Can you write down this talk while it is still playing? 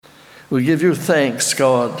We give you thanks,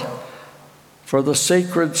 God, for the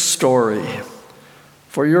sacred story,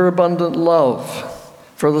 for your abundant love,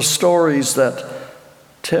 for the stories that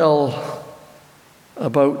tell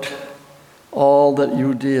about all that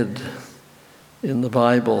you did in the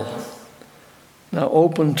Bible. Now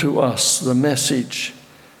open to us the message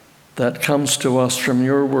that comes to us from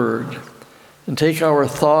your word, and take our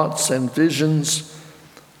thoughts and visions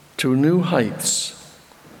to new heights.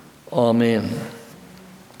 Amen.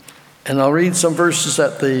 And I'll read some verses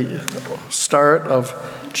at the start of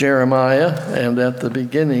Jeremiah and at the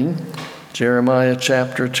beginning. Jeremiah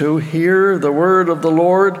chapter 2. Hear the word of the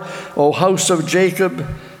Lord, O house of Jacob,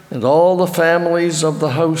 and all the families of the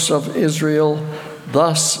house of Israel.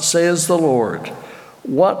 Thus says the Lord,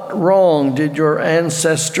 what wrong did your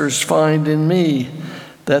ancestors find in me,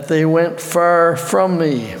 that they went far from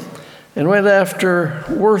me, and went after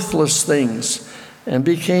worthless things, and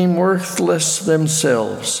became worthless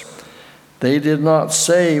themselves? They did not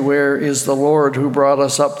say, where is the Lord who brought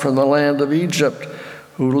us up from the land of Egypt,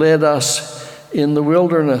 who led us in the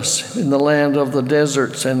wilderness, in the land of the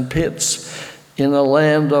deserts and pits, in a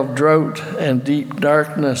land of drought and deep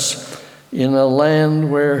darkness, in a land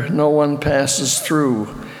where no one passes through,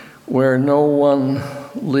 where no one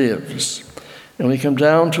lives. And we come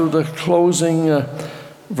down to the closing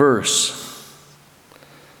verse.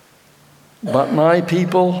 But my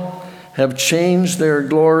people have changed their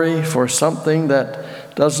glory for something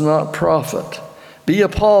that does not profit. Be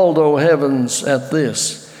appalled, O heavens, at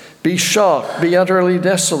this. Be shocked, be utterly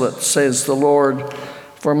desolate, says the Lord.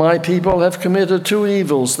 For my people have committed two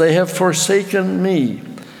evils. They have forsaken me,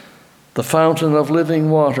 the fountain of living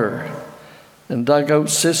water, and dug out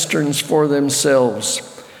cisterns for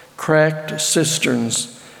themselves, cracked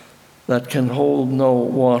cisterns that can hold no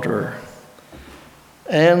water.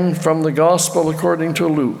 And from the Gospel according to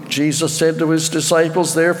Luke, Jesus said to his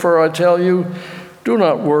disciples, therefore I tell you, do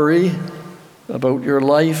not worry about your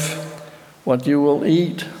life, what you will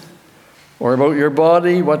eat, or about your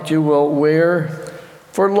body, what you will wear.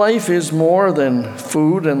 For life is more than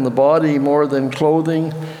food, and the body more than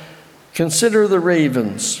clothing. Consider the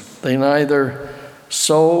ravens. They neither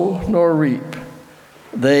sow nor reap.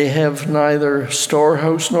 They have neither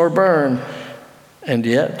storehouse nor barn, and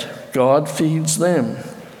yet God feeds them.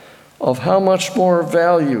 Of how much more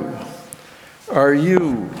value are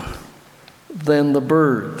you than the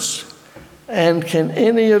birds? And can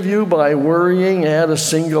any of you, by worrying, add a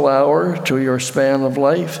single hour to your span of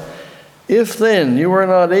life? If then you are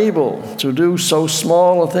not able to do so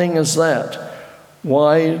small a thing as that,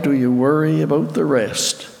 why do you worry about the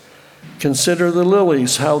rest? Consider the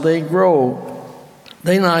lilies, how they grow.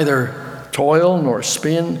 They neither toil nor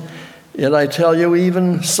spin. Yet I tell you,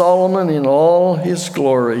 even Solomon in all his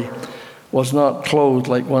glory was not clothed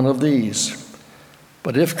like one of these.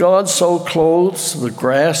 But if God so clothes the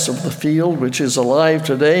grass of the field, which is alive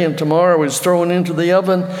today and tomorrow is thrown into the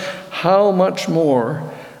oven, how much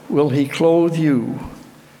more will he clothe you,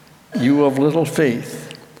 you of little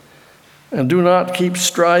faith? And do not keep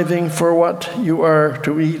striving for what you are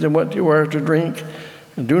to eat and what you are to drink,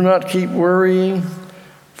 and do not keep worrying,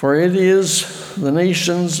 for it is the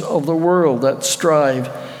nations of the world that strive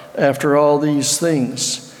after all these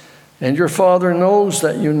things, and your Father knows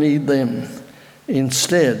that you need them.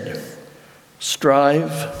 Instead,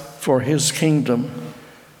 strive for his kingdom,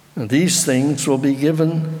 and these things will be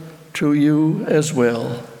given to you as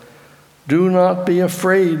well. Do not be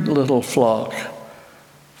afraid, little flock,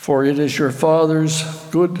 for it is your Father's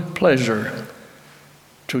good pleasure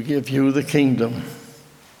to give you the kingdom.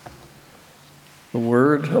 The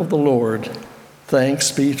word of the Lord.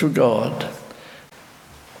 Thanks be to God.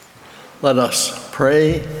 Let us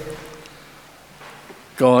pray.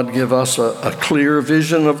 God, give us a clear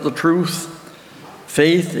vision of the truth,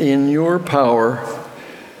 faith in your power,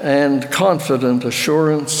 and confident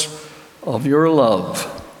assurance of your love.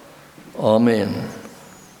 Amen.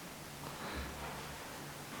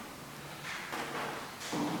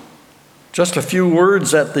 Just a few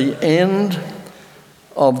words at the end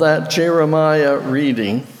of that Jeremiah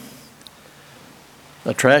reading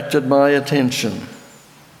attracted my attention.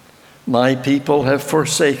 My people have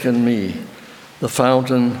forsaken me, the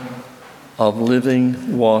fountain of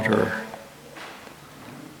living water.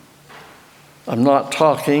 I'm not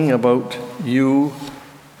talking about you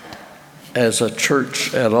as a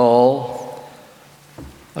church at all.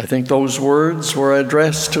 I think those words were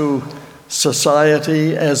addressed to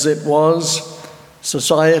society as it was,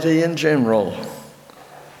 society in general.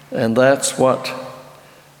 And that's what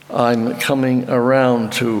I'm coming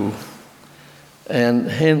around to. And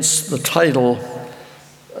hence the title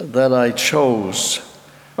that I chose.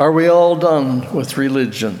 Are we all done with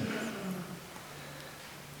religion?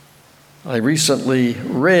 I recently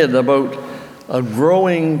read about a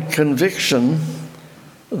growing conviction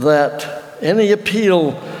that any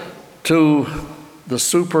appeal to the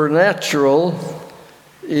supernatural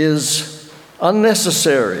is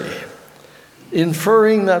unnecessary,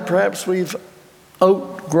 inferring that perhaps we've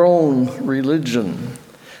outgrown religion,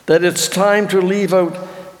 that it's time to leave out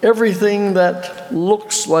everything that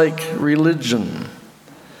looks like religion.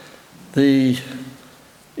 The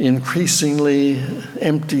increasingly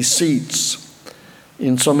empty seats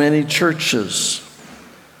in so many churches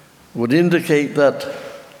would indicate that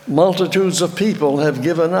multitudes of people have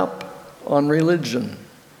given up on religion.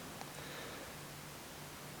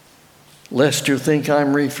 Lest you think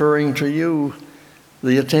I'm referring to you,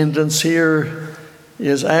 the attendance here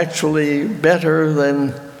is actually better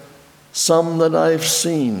than some that I've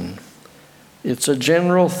seen. It's a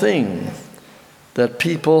general thing that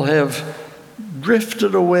people have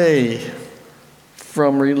drifted away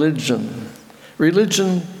from religion.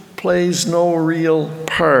 Religion plays no real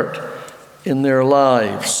part in their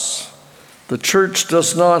lives. The church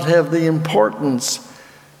does not have the importance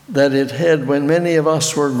that it had when many of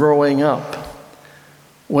us were growing up.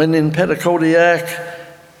 When in Petitcodiac,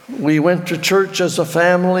 we went to church as a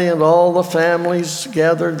family, and all the families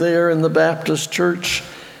gathered there in the Baptist church.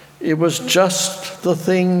 It was just the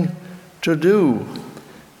thing to do.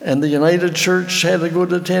 And the United Church had a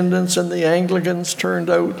good attendance, and the Anglicans turned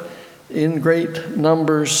out in great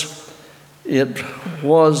numbers. It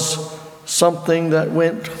was something that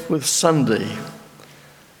went with Sunday.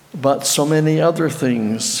 But so many other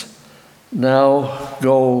things now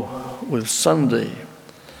go with Sunday.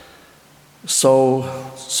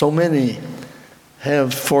 So many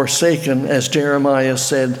have forsaken, as Jeremiah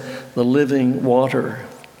said, the living water.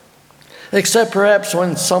 Except perhaps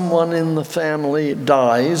when someone in the family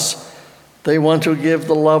dies, they want to give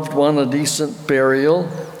the loved one a decent burial,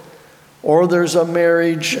 or there's a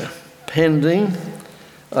marriage pending,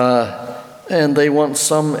 and they want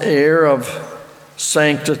some air of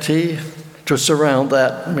sanctity to surround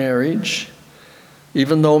that marriage.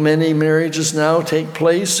 Even though many marriages now take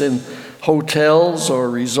place in hotels or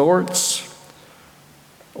resorts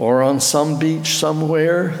or on some beach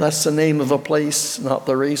somewhere. That's the name of a place, not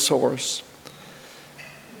the racehorse.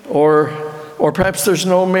 Or perhaps there's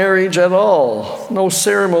no marriage at all, no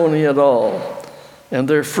ceremony at all, and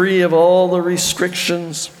they're free of all the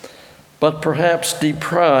restrictions, but perhaps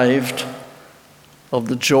deprived of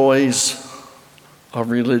the joys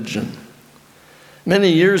of religion.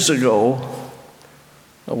 Many years ago,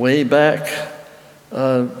 way back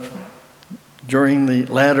during the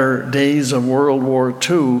latter days of World War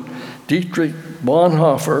II, Dietrich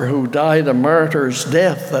Bonhoeffer, who died a martyr's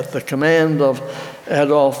death at the command of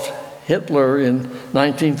Adolf Hitler in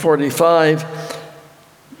 1945,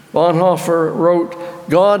 Bonhoeffer wrote,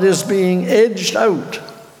 "God is being edged out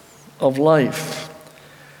of life.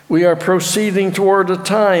 We are proceeding toward a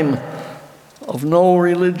time of no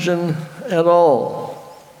religion at all."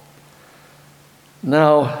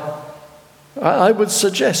 Now, I would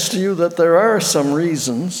suggest to you that there are some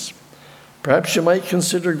reasons. Perhaps you might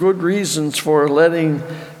consider good reasons for letting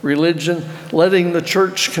the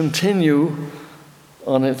church continue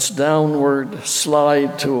on its downward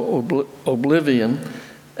slide to oblivion,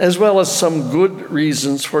 as well as some good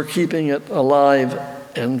reasons for keeping it alive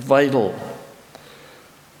and vital.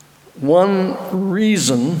 One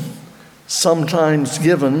reason sometimes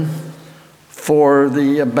given for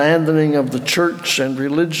the abandoning of the church and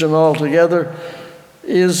religion altogether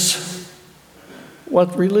is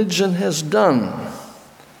what religion has done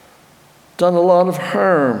a lot of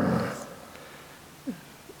harm.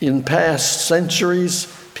 In past centuries,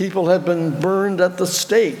 people have been burned at the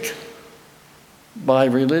stake by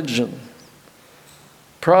religion.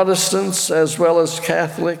 Protestants as well as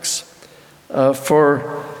Catholics,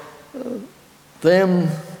 for them,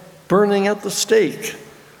 burning at the stake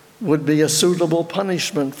would be a suitable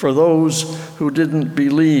punishment for those who didn't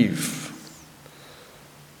believe.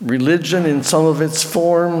 Religion, in some of its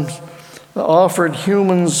forms, offered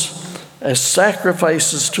humans as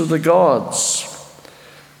sacrifices to the gods.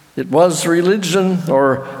 It was religion,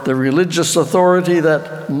 or the religious authority,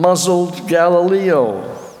 that muzzled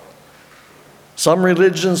Galileo. Some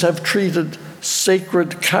religions have treated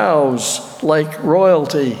sacred cows like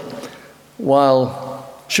royalty, while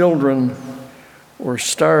children were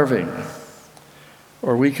starving.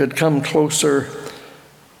 Or we could come closer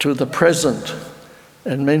to the present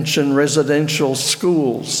and mention residential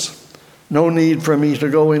schools. No need for me to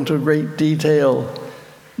go into great detail.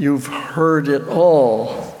 You've heard it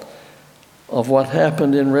all of what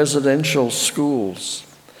happened in residential schools.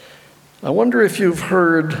 I wonder if you've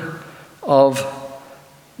heard of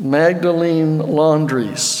Magdalene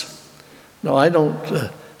laundries. Now, I don't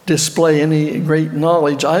display any great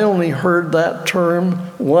knowledge. I only heard that term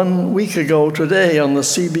 1 week ago today on the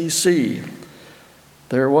CBC.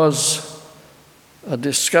 There was a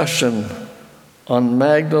discussion on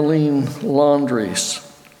Magdalene laundries.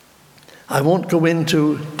 I won't go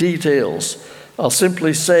into details. I'll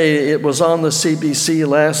simply say it was on the CBC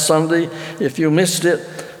last Sunday. If you missed it,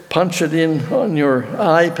 punch it in on your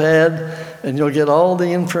iPad and you'll get all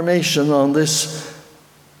the information on this.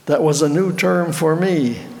 That was a new term for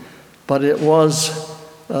me, but it was,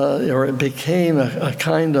 or it became a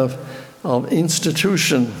kind of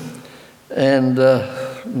institution, and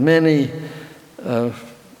many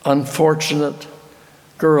unfortunate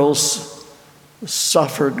girls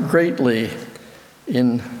suffered greatly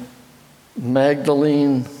in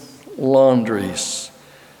Magdalene laundries.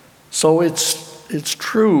 So it's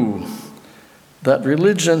true that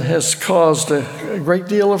religion has caused a great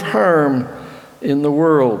deal of harm in the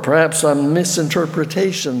world, perhaps a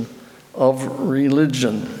misinterpretation of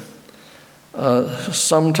religion.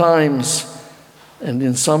 Sometimes, and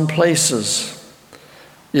in some places,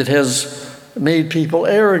 it has made people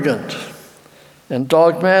arrogant and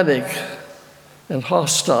dogmatic and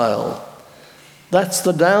hostile. That's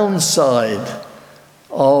the downside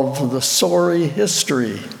of the sorry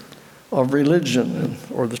history of religion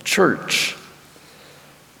or the church.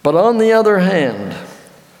 But on the other hand,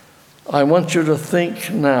 I want you to think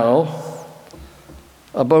now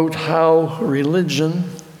about how religion,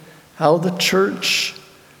 how the church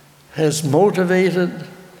has motivated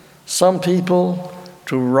some people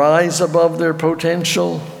to rise above their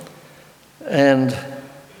potential and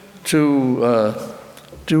to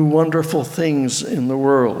do wonderful things in the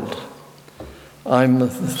world. I'm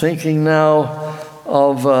thinking now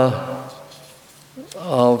of a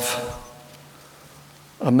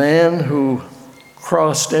man who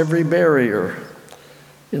crossed every barrier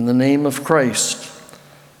in the name of Christ.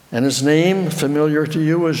 And his name, familiar to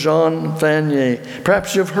you, is Jean Vanier.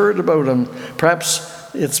 Perhaps you've heard about him.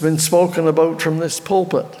 Perhaps it's been spoken about from this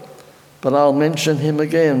pulpit. But I'll mention him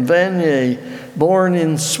again. Vanier, born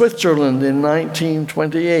in Switzerland in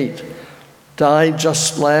 1928, died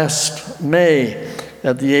just last May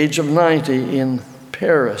at the age of 90 in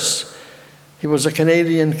Paris. He was a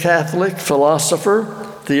Canadian Catholic philosopher,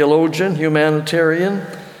 theologian, humanitarian.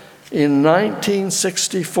 In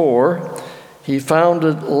 1964, he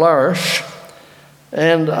founded L'Arche,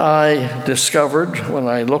 and I discovered when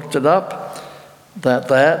I looked it up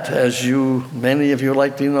that, as many of you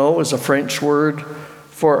likely know, is a French word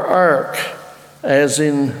for ark, as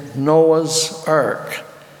in Noah's Ark.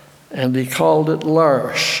 And he called it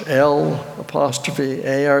L'Arche, L'Arche,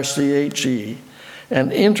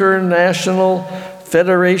 an international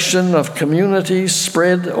federation of communities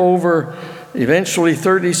spread over eventually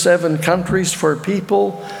 37 countries for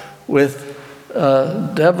people with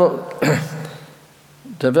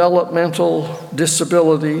developmental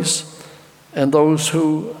disabilities and those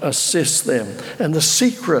who assist them. And the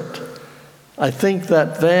secret, I think,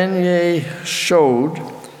 that Vanier showed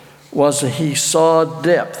was that he saw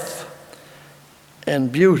depth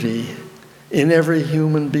and beauty in every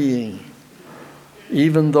human being,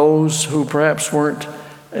 even those who perhaps weren't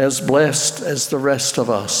as blessed as the rest of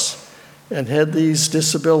us and had these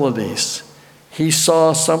disabilities. He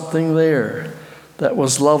saw something there that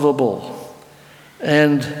was lovable.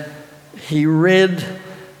 And he read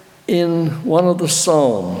in one of the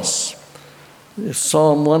Psalms,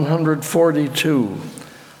 Psalm 142,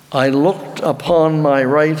 I looked upon my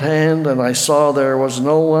right hand and I saw there was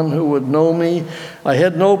no one who would know me. I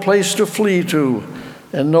had no place to flee to,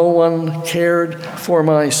 and no one cared for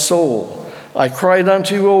my soul. I cried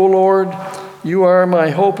unto you, O Lord, you are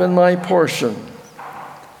my hope and my portion.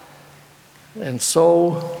 And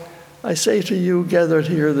so I say to you gathered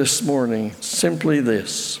here this morning, simply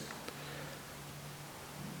this: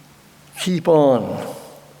 keep on,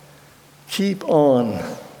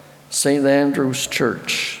 St. Andrew's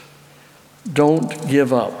Church. Don't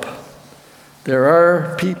give up. There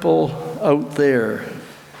are people out there,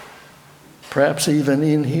 perhaps even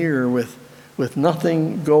in here, with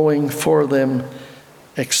nothing going for them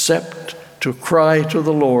except to cry to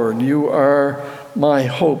the Lord, you are my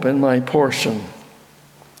hope and my portion.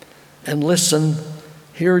 And listen,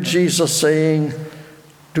 hear Jesus saying,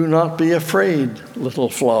 do not be afraid, little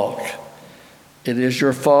flock. It is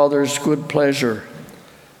your Father's good pleasure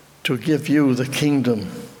to give you the kingdom.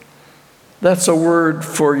 That's a word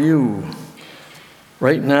for you.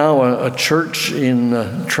 Right now, a church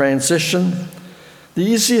in transition, the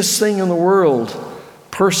easiest thing in the world,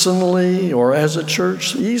 personally or as a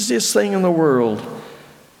church, the easiest thing in the world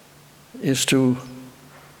is to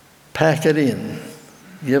pack it in,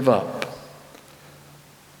 give up.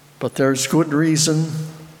 But there's good reason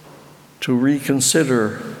to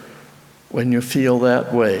reconsider when you feel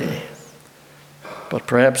that way. But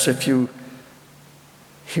perhaps if you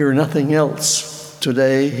hear nothing else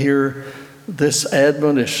today, hear this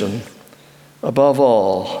admonition. Above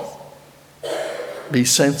all, be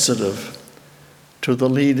sensitive to the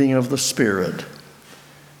leading of the Spirit.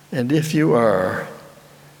 And if you are,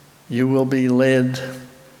 you will be led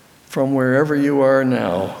from wherever you are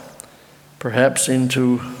now, perhaps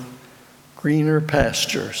into greener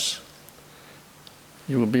pastures.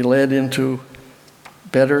 You will be led into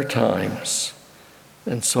better times.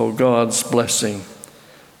 And so God's blessing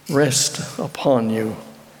rest upon you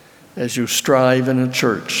as you strive in a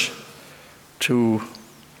church to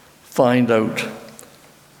find out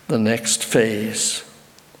the next phase.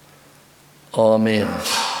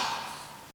 Amen.